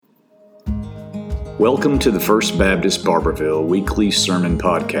Welcome to the First Baptist Barberville weekly sermon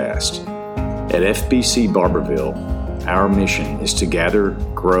podcast. At FBC Barberville, our mission is to gather,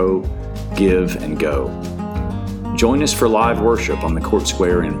 grow, give, and go. Join us for live worship on the Court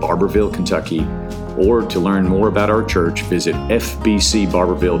Square in Barberville, Kentucky, or to learn more about our church, visit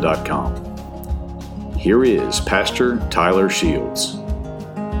fbcbarberville.com. Here is Pastor Tyler Shields.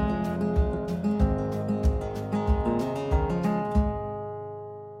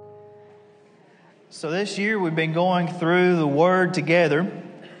 So this year we've been going through the Word together.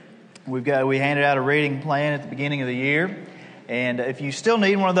 We handed out a reading plan at the beginning of the year. And if you still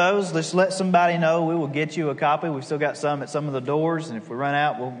need one of those, just let somebody know. We will get you a copy. We've still got some at some of the doors. And if we run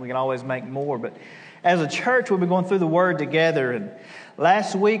out, we can always make more. But as a church, we've been going through the Word together. And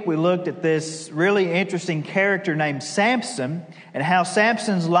last week we looked at this really interesting character named Samson and how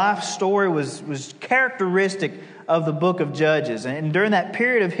Samson's life story was characteristic of the book of Judges. And during that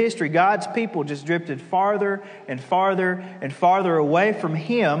period of history, God's people just drifted farther and farther and farther away from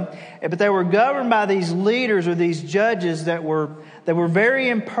Him. But they were governed by these leaders or these judges that were very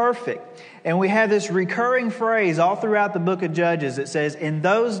imperfect. And we have this recurring phrase all throughout the book of Judges. It says, "In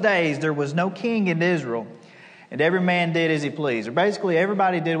those days there was no king in Israel, and every man did as he pleased." Or basically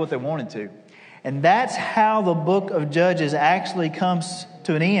everybody did what they wanted to. And that's how the book of Judges actually comes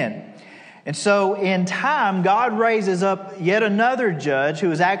to an end. And so in time, God raises up yet another judge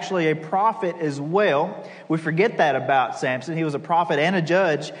who is actually a prophet as well. We forget that about Samson. He was a prophet and a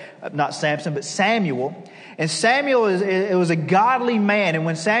judge. Not Samson, but Samuel. And Samuel was a godly man. And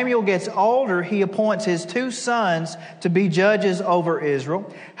when Samuel gets older, he appoints his two sons to be judges over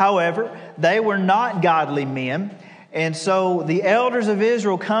Israel. However, they were not godly men. And so the elders of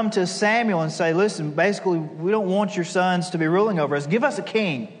Israel come to Samuel and say, "Listen, basically, we don't want your sons to be ruling over us. Give us a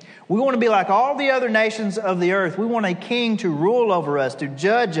king. We want to be like all the other nations of the earth. We want a king to rule over us, to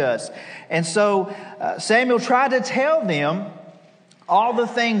judge us." And so Samuel tried to tell them all the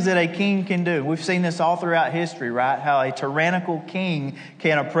things that a king can do. We've seen this all throughout history, right? How a tyrannical king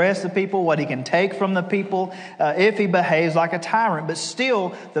can oppress the people, what he can take from the people if he behaves like a tyrant. But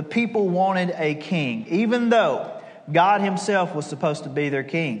still, the people wanted a king, even though God Himself was supposed to be their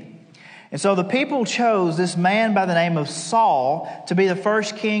king. And so the people chose this man by the name of Saul to be the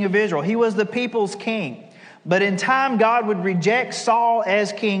first king of Israel. He was the people's king. But in time, God would reject Saul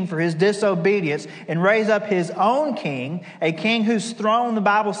as king for his disobedience and raise up His own king, a king whose throne, the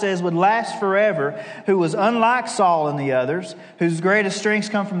Bible says, would last forever, who was unlike Saul and the others, whose greatest strengths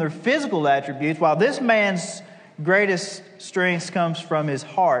come from their physical attributes, while this man's greatest strengths comes from his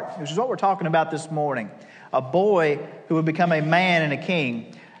heart, which is what we're talking about this morning. A boy who would become a man and a king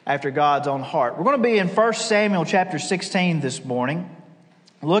after God's own heart. We're going to be in 1 Samuel chapter 16 this morning,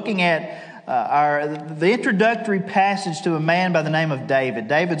 looking at the introductory passage to a man by the name of David.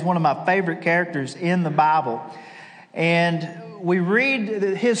 David's one of my favorite characters in the Bible. And we read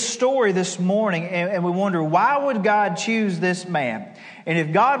his story this morning and we wonder, why would God choose this man? And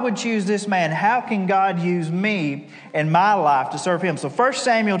if God would choose this man, how can God use me in my life to serve Him? So 1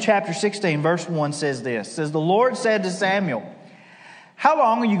 Samuel chapter 16 verse 1 says this. It says, "The Lord said to Samuel, 'How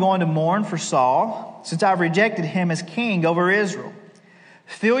long are you going to mourn for Saul, since I've rejected him as king over Israel?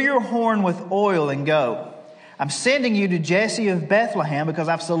 Fill your horn with oil and go. I'm sending you to Jesse of Bethlehem because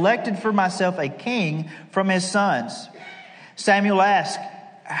I've selected for myself a king from his sons.' Samuel asked,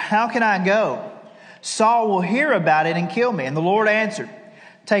 'How can I go? Saul will hear about it and kill me.' And the Lord answered,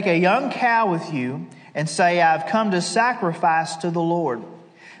 'Take a young cow with you and say, I've come to sacrifice to the Lord.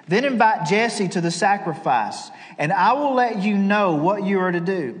 Then invite Jesse to the sacrifice, and I will let you know what you are to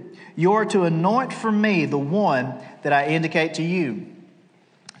do. You are to anoint for me the one that I indicate to you.'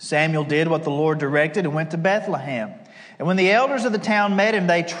 Samuel did what the Lord directed and went to Bethlehem. And when the elders of the town met him,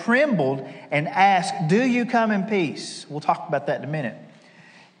 they trembled and asked, 'Do you come in peace?' We'll talk about that in a minute.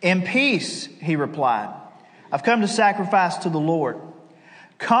 'In peace,' he replied. 'I've come to sacrifice to the Lord.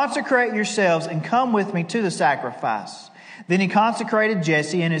 Consecrate yourselves and come with me to the sacrifice.' Then he consecrated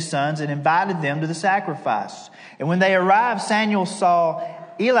Jesse and his sons and invited them to the sacrifice. And when they arrived, Samuel saw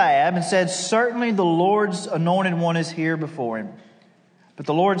Eliab and said, 'Certainly the Lord's anointed one is here before him.' But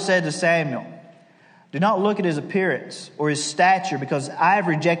the Lord said to Samuel, 'Do not look at his appearance or his stature, because I have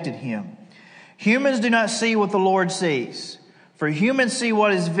rejected him. Humans do not see what the Lord sees, for humans see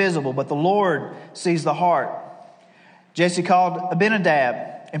what is visible, but the Lord sees the heart.' Jesse called Abinadab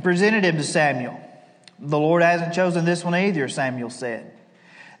and presented him to Samuel. 'The Lord hasn't chosen this one either,' Samuel said.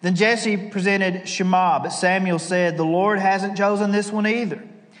 Then Jesse presented Shammah, but Samuel said, 'The Lord hasn't chosen this one either.'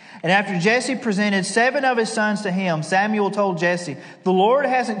 And after Jesse presented 7 of his sons to him, Samuel told Jesse, 'The Lord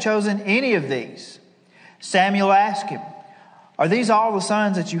hasn't chosen any of these.' Samuel asked him, 'Are these all the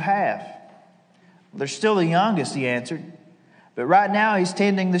sons that you have?' "They're still the youngest," he answered. "But right now he's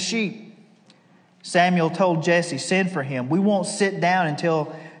tending the sheep." Samuel told Jesse, "Send for him. We won't sit down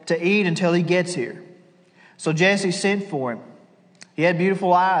to eat until he gets here." So Jesse sent for him. He had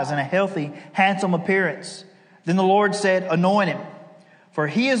beautiful eyes and a healthy, handsome appearance. Then the Lord said, "Anoint him, for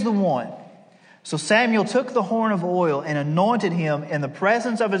he is the one." So Samuel took the horn of oil and anointed him in the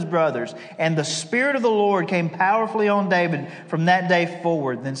presence of his brothers. And the Spirit of the Lord came powerfully on David from that day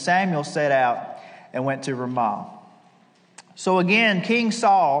forward. Then Samuel set out and went to Ramah. So again, King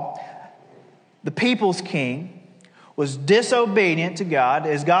Saul, the people's king, was disobedient to God,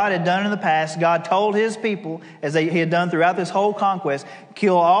 as God had done in the past. God told his people, as he had done throughout this whole conquest,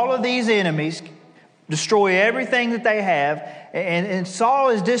 kill all of these enemies, destroy everything that they have. And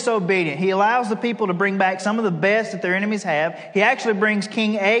Saul is disobedient. He allows the people to bring back some of the best that their enemies have. He actually brings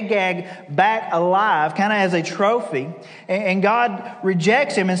King Agag back alive, kind of as a trophy. And God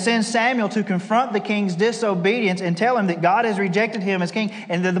rejects him and sends Samuel to confront the king's disobedience and tell him that God has rejected him as king.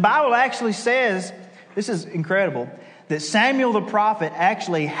 And the Bible actually says, this is incredible, that Samuel the prophet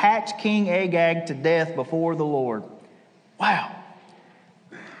actually hacked King Agag to death before the Lord. Wow.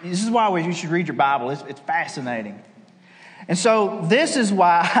 This is why you should read your Bible. It's fascinating. And so this is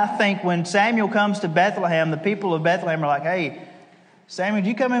why I think when Samuel comes to Bethlehem, the people of Bethlehem are like, "Hey, Samuel, do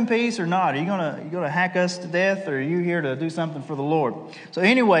you come in peace or not? Are you gonna hack us to death, or are you here to do something for the Lord?" So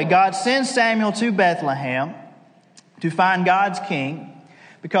anyway, God sends Samuel to Bethlehem to find God's king,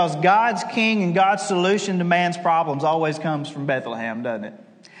 because God's king and God's solution to man's problems always comes from Bethlehem, doesn't it?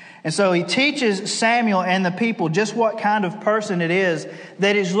 And so he teaches Samuel and the people just what kind of person it is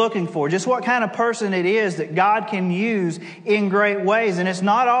that he's looking for, just what kind of person it is that God can use in great ways. And it's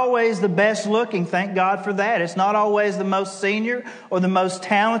not always the best looking, thank God for that. It's not always the most senior or the most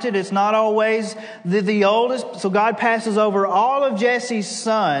talented. It's not always the oldest. So God passes over all of Jesse's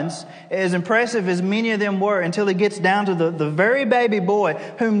sons, as impressive as many of them were, until he gets down to the very baby boy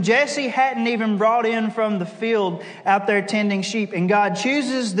whom Jesse hadn't even brought in from the field out there tending sheep. And God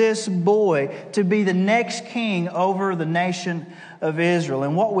chooses this boy to be the next king over the nation of Israel.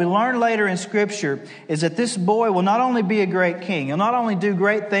 And what we learn later in Scripture is that this boy will not only be a great king, he'll not only do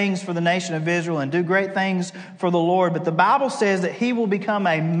great things for the nation of Israel and do great things for the Lord, but the Bible says that he will become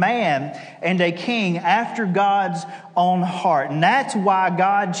a man and a king after God's own heart. And that's why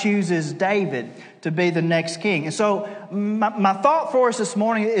God chooses David to be the next king. And so my thought for us this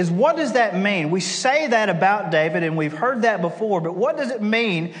morning is, what does that mean? We say that about David, and we've heard that before, but what does it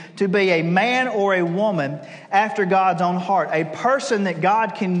mean to be a man or a woman after God's own heart? A person that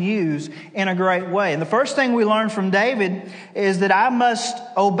God can use in a great way. And the first thing we learn from David is that I must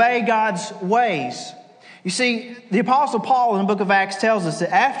obey God's ways. You see, the Apostle Paul in the book of Acts tells us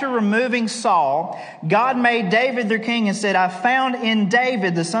that after removing Saul, God made David their king and said, "I found in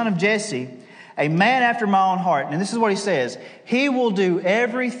David, the son of Jesse, a man after my own heart." And this is what he says: "He will do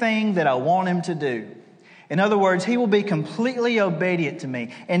everything that I want him to do." In other words, he will be completely obedient to me.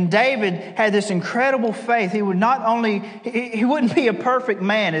 And David had this incredible faith. He wouldn't be a perfect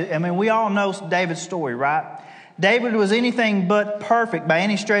man. I mean, we all know David's story, right? David was anything but perfect by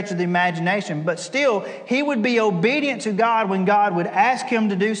any stretch of the imagination, but still, he would be obedient to God when God would ask him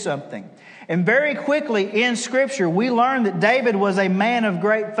to do something. And very quickly in Scripture, we learn that David was a man of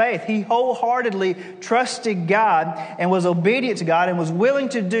great faith. He wholeheartedly trusted God and was obedient to God and was willing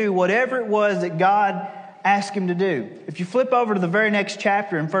to do whatever it was that God asked him to do. If you flip over to the very next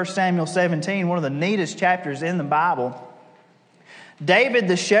chapter in 1 Samuel 17, one of the neatest chapters in the Bible, David,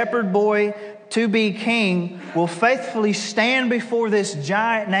 the shepherd boy to be king, will faithfully stand before this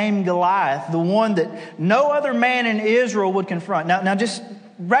giant named Goliath, the one that no other man in Israel would confront. Now just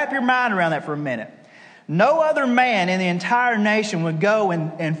wrap your mind around that for a minute. No other man in the entire nation would go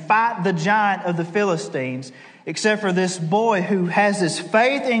and fight the giant of the Philistines except for this boy who has this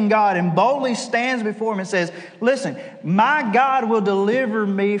faith in God and boldly stands before him and says, "Listen, my God will deliver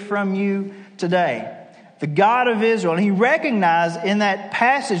me from you today." The God of Israel. And he recognized in that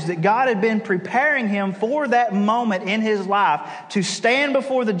passage that God had been preparing him for that moment in his life to stand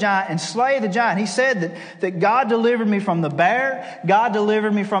before the giant and slay the giant. He said that God delivered me from the bear, God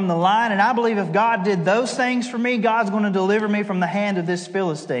delivered me from the lion, and I believe if God did those things for me, God's going to deliver me from the hand of this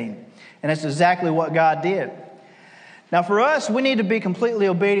Philistine. And that's exactly what God did. Now for us, we need to be completely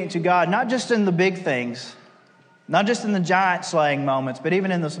obedient to God, not just in the big things, not just in the giant slaying moments, but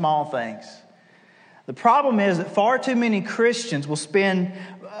even in the small things. The problem is that far too many Christians will spend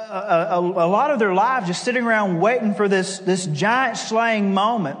a lot of their lives just sitting around waiting for this giant slaying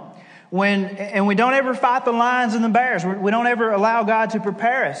moment and we don't ever fight the lions and the bears. We don't ever allow God to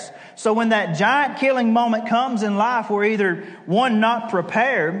prepare us. So when that giant killing moment comes in life, we're either, one, not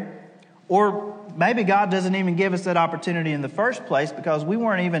prepared, Or maybe God doesn't even give us that opportunity in the first place because we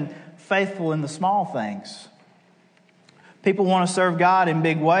weren't even faithful in the small things. People want to serve God in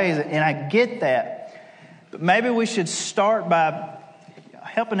big ways, and I get that. But maybe we should start by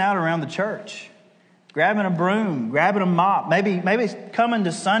helping out around the church. Grabbing a broom, grabbing a mop, maybe coming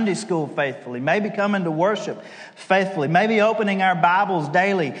to Sunday school faithfully, maybe coming to worship faithfully, maybe opening our Bibles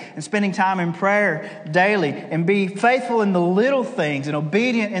daily and spending time in prayer daily, and be faithful in the little things and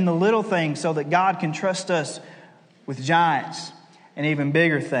obedient in the little things so that God can trust us with giants and even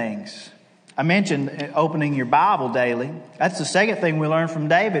bigger things. I mentioned opening your Bible daily. That's the second thing we learn from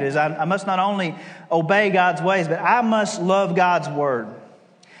David is I must not only obey God's ways, but I must love God's Word.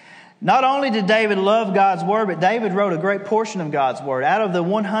 Not only did David love God's Word, but David wrote a great portion of God's Word. Out of the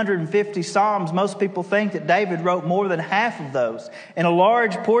 150 Psalms, most people think that David wrote more than half of those. And a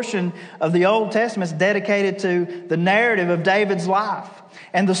large portion of the Old Testament is dedicated to the narrative of David's life.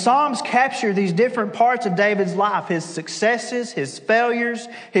 And the Psalms capture these different parts of David's life, his successes, his failures,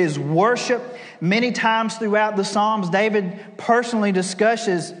 his worship. Many times throughout the Psalms, David personally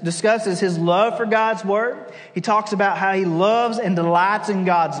discusses his love for God's Word. He talks about how he loves and delights in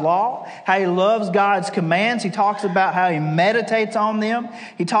God's law, how he loves God's commands. He talks about how he meditates on them.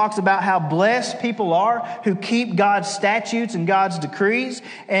 He talks about how blessed people are who keep God's statutes and God's decrees.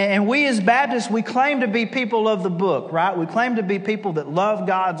 And we as Baptists, we claim to be people of the book, right? We claim to be people that love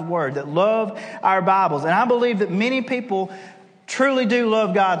God's Word, that love our Bibles. And I believe that many people truly do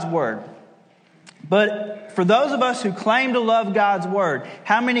love God's Word. But for those of us who claim to love God's Word,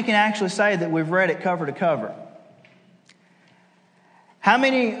 how many can actually say that we've read it cover to cover? How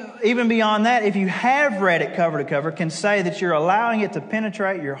many, even beyond that, if you have read it cover to cover, can say that you're allowing it to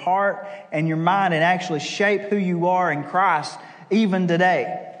penetrate your heart and your mind and actually shape who you are in Christ even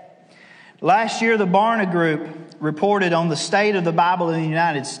today? Last year, the Barna Group reported on the state of the Bible in the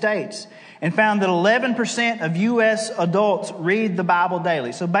United States and found that 11% of U.S. adults read the Bible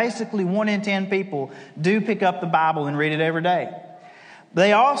daily. So basically, 1 in 10 people do pick up the Bible and read it every day.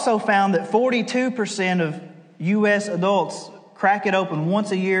 They also found that 42% of U.S. adults crack it open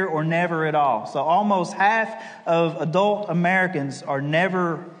once a year or never at all. So almost half of adult Americans are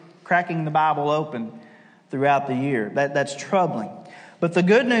never cracking the Bible open throughout the year. That's troubling. But the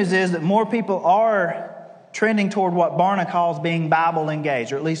good news is that more people are trending toward what Barna calls being Bible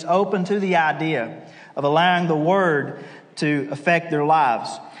engaged, or at least open to the idea of allowing the Word to affect their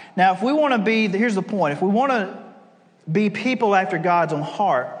lives. Now, if we want to be, here's the point, if we want to be people after God's own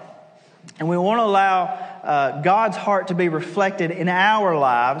heart, and we want to allow God's heart to be reflected in our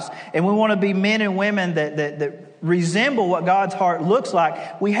lives, and we want to be men and women that resemble what God's heart looks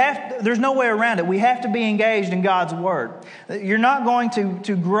like, there's no way around it. We have to be engaged in God's Word. You're not going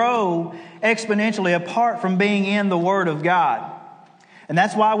to grow exponentially apart from being in the Word of God. And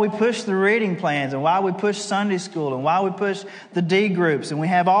that's why we push the reading plans and why we push Sunday school and why we push the D groups. And we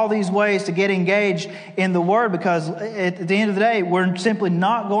have all these ways to get engaged in the Word, because at the end of the day, we're simply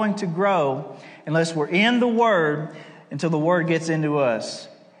not going to grow unless we're in the Word until the Word gets into us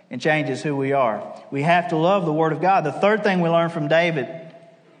and changes who we are. We have to love the Word of God. The third thing we learn from David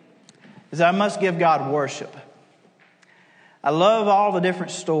is that I must give God worship. I love all the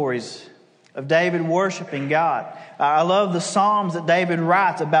different stories of David worshiping God. I love the Psalms that David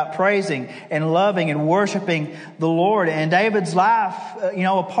writes about praising and loving and worshiping the Lord. And David's life,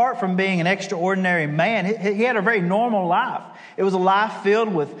 apart from being an extraordinary man, he had a very normal life. It was a life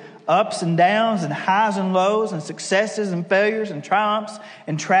filled with ups and downs and highs and lows and successes and failures and triumphs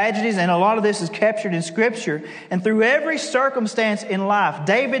and tragedies. And a lot of this is captured in Scripture. And through every circumstance in life,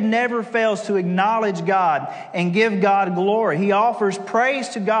 David never fails to acknowledge God and give God glory. He offers praise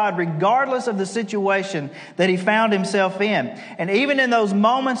to God regardless of the situation that he found himself in. And even in those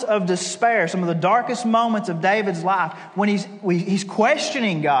moments of despair, some of the darkest moments of David's life, when he's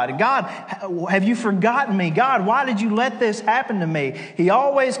questioning God, God, have you forgotten me? God, why did you let this happen to me? He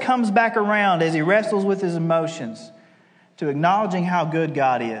always comes back around as he wrestles with his emotions to acknowledging how good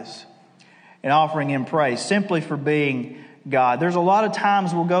God is and offering Him praise simply for being God. There's a lot of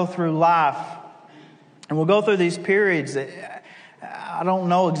times we'll go through life and we'll go through these periods that I don't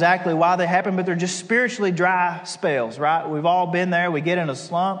know exactly why they happen, but they're just spiritually dry spells, right? We've all been there. We get in a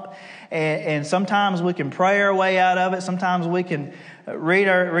slump, and sometimes we can pray our way out of it. Sometimes we can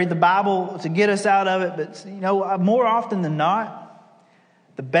read the Bible to get us out of it. But more often than not,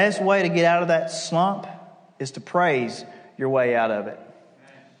 the best way to get out of that slump is to praise your way out of it,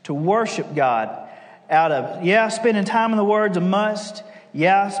 to worship God out of it. Yeah, spending time in the Word's a must.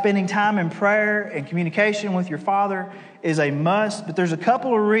 Yeah, spending time in prayer and communication with your Father is a must. But there's a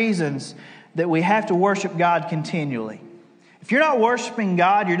couple of reasons that we have to worship God continually. If you're not worshiping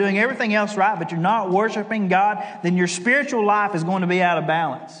God, you're doing everything else right, but you're not worshiping God, then your spiritual life is going to be out of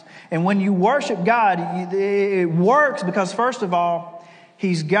balance. And when you worship God, it works because, first of all,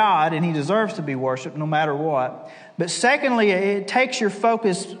 He's God and He deserves to be worshiped no matter what. But secondly, it takes your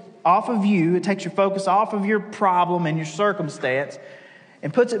focus off of you. It takes your focus off of your problem and your circumstance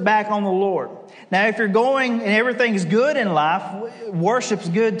and puts it back on the Lord. Now, if you're going and everything's good in life, worship's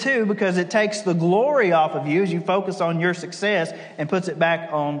good too, because it takes the glory off of you as you focus on your success and puts it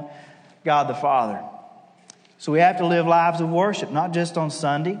back on God the Father. So we have to live lives of worship, not just on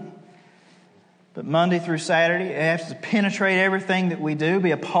Sunday, but Monday through Saturday. It has to penetrate everything that we do,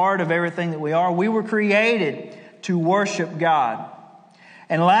 be a part of everything that we are. We were created to worship God.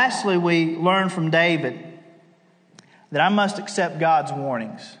 And lastly, we learn from David that I must accept God's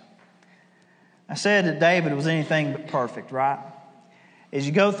warnings. I said that David was anything but perfect, right? As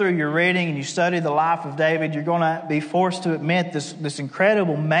you go through your reading and you study the life of David, you're going to be forced to admit this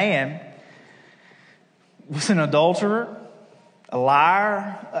incredible man was an adulterer, a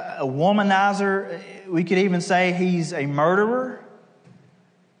liar, a womanizer. We could even say he's a murderer.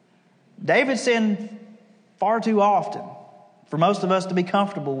 David sinned far too often for most of us to be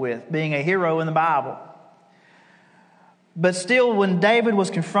comfortable with, being a hero in the Bible. But still, when David was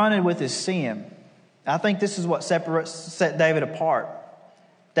confronted with his sin, I think this is what set David apart.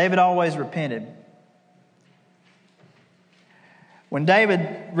 David always repented. When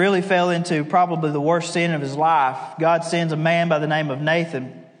David really fell into probably the worst sin of his life, God sends a man by the name of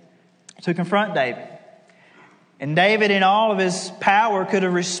Nathan to confront David. And David, in all of his power, could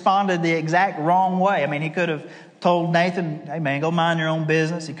have responded the exact wrong way. I mean, he could have told Nathan, hey man, go mind your own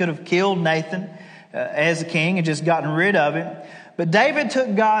business. He could have killed Nathan as a king and just gotten rid of him. But David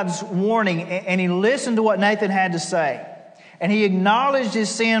took God's warning and he listened to what Nathan had to say. And he acknowledged his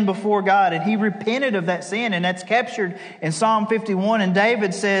sin before God and he repented of that sin. And that's captured in Psalm 51. And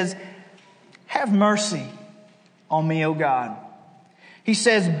David says, have mercy on me, O God. He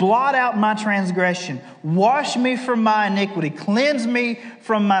says, blot out my transgression, wash me from my iniquity, cleanse me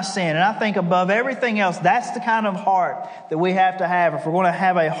from my sin. And I think above everything else, that's the kind of heart that we have to have if we're going to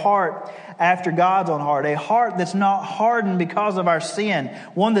have a heart after God's own heart, a heart that's not hardened because of our sin,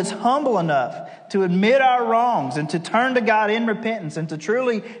 one that's humble enough to admit our wrongs and to turn to God in repentance and to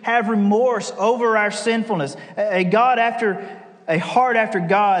truly have remorse over our sinfulness, a heart after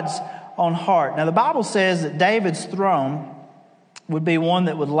God's own heart. Now the Bible says that David's throne would be one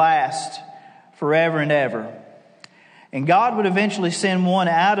that would last forever and ever. And God would eventually send one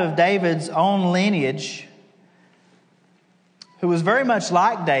out of David's own lineage who was very much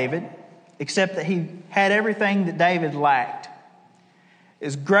like David, except that he had everything that David lacked.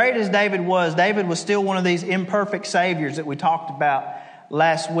 As great as David was still one of these imperfect saviors that we talked about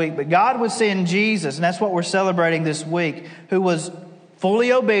last week. But God would send Jesus, and that's what we're celebrating this week, who was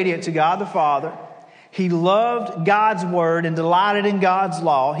fully obedient to God the Father. He loved God's word and delighted in God's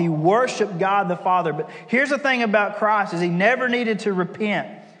law. He worshiped God the Father. But here's the thing about Christ is he never needed to repent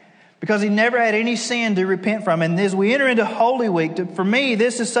because he never had any sin to repent from. And as we enter into Holy Week, for me,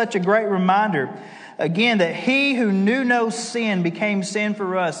 this is such a great reminder, again, that he who knew no sin became sin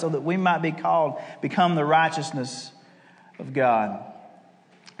for us so that we might become the righteousness of God.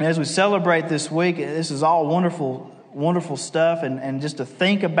 And as we celebrate this week, this is all wonderful stuff. And just to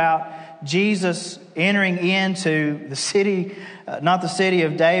think about Jesus entering into the city, not the city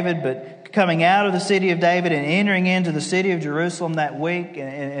of David, but coming out of the city of David and entering into the city of Jerusalem that week,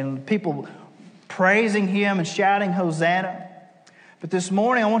 and people praising him and shouting Hosanna. But this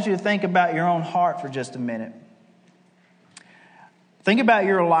morning, I want you to think about your own heart for just a minute. Think about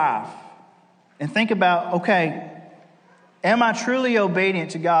your life and think about, okay, am I truly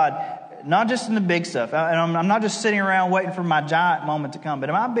obedient to God? Not just in the big stuff. And I'm not just sitting around waiting for my giant moment to come. But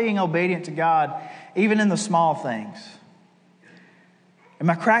am I being obedient to God even in the small things? Am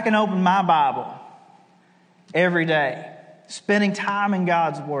I cracking open my Bible every day? Spending time in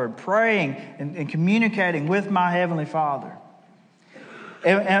God's Word. Praying and communicating with my Heavenly Father? Do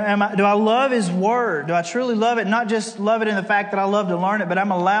I love His Word? Do I truly love it? Not just love it in the fact that I love to learn it, but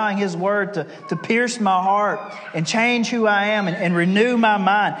I'm allowing His Word to pierce my heart and change who I am and renew my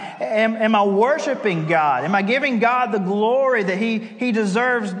mind. Am I worshiping God? Am I giving God the glory that He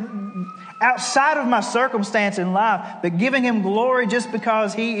deserves outside of my circumstance in life, but giving Him glory just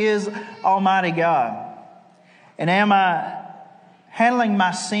because He is Almighty God? And am I handling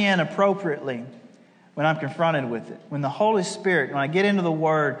my sin appropriately when I'm confronted with it? When the Holy Spirit, when I get into the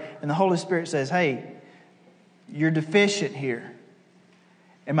Word and the Holy Spirit says, hey, you're deficient here.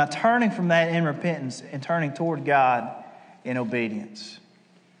 Am I turning from that in repentance and turning toward God in obedience?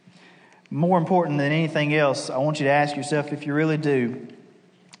 More important than anything else, I want you to ask yourself if you really do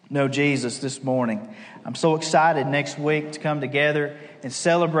know Jesus this morning. I'm so excited next week to come together and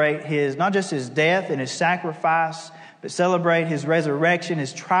celebrate not just his death and his sacrifice, but celebrate his resurrection,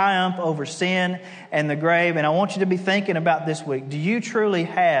 his triumph over sin and the grave. And I want you to be thinking about this week. Do you truly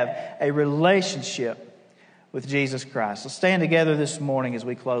have a relationship with Jesus Christ? Let's stand together this morning as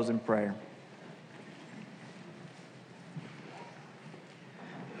we close in prayer.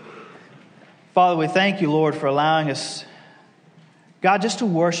 Father, we thank you, Lord, for allowing us, God, just to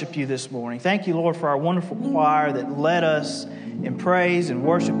worship you this morning. Thank you, Lord, for our wonderful choir that led us in praise and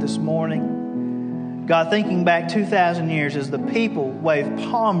worship this morning. God, thinking back 2,000 years as the people waved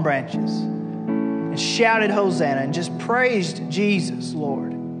palm branches and shouted Hosanna and just praised Jesus,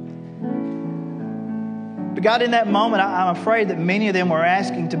 Lord. But God, in that moment, I'm afraid that many of them were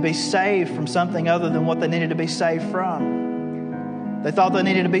asking to be saved from something other than what they needed to be saved from. They thought they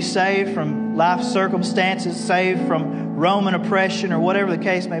needed to be saved from life circumstances, saved from Roman oppression or whatever the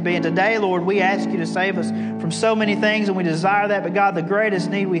case may be. And today, Lord, we ask you to save us from so many things, and we desire that. But God, the greatest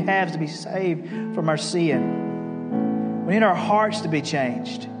need we have is to be saved from our sin. We need our hearts to be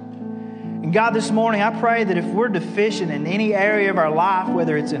changed. And God, this morning, I pray that if we're deficient in any area of our life,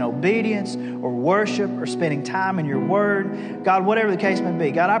 whether it's in obedience or worship or spending time in your word, God, whatever the case may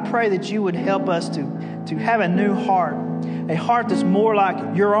be, God, I pray that you would help us to have a new heart, a heart that's more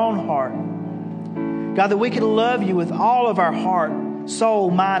like your own heart. God, that we could love you with all of our heart, soul,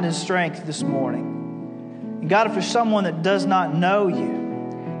 mind, and strength this morning. And God, if there's someone that does not know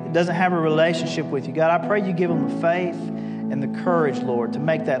you, that doesn't have a relationship with you, God, I pray you give them the faith and the courage, Lord, to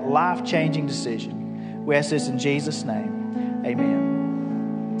make that life-changing decision. We ask this in Jesus' name.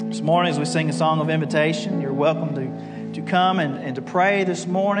 Amen. This morning, as we sing a song of invitation, you're welcome to come and to pray this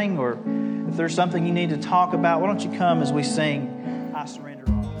morning, or if there's something you need to talk about, why don't you come as we sing, I Surrender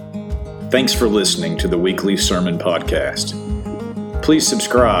All. Thanks for listening to the weekly sermon podcast. Please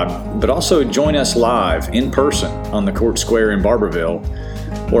subscribe, but also join us live in person on the Court Square in Barbourville,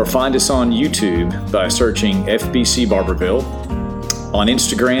 or find us on YouTube by searching FBC Barbourville, on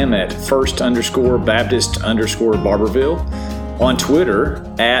Instagram at first_Baptist_Barbourville, on Twitter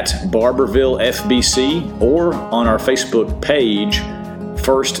at BarbourvilleFBC, or on our Facebook page,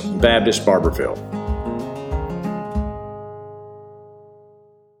 First Baptist Barbourville.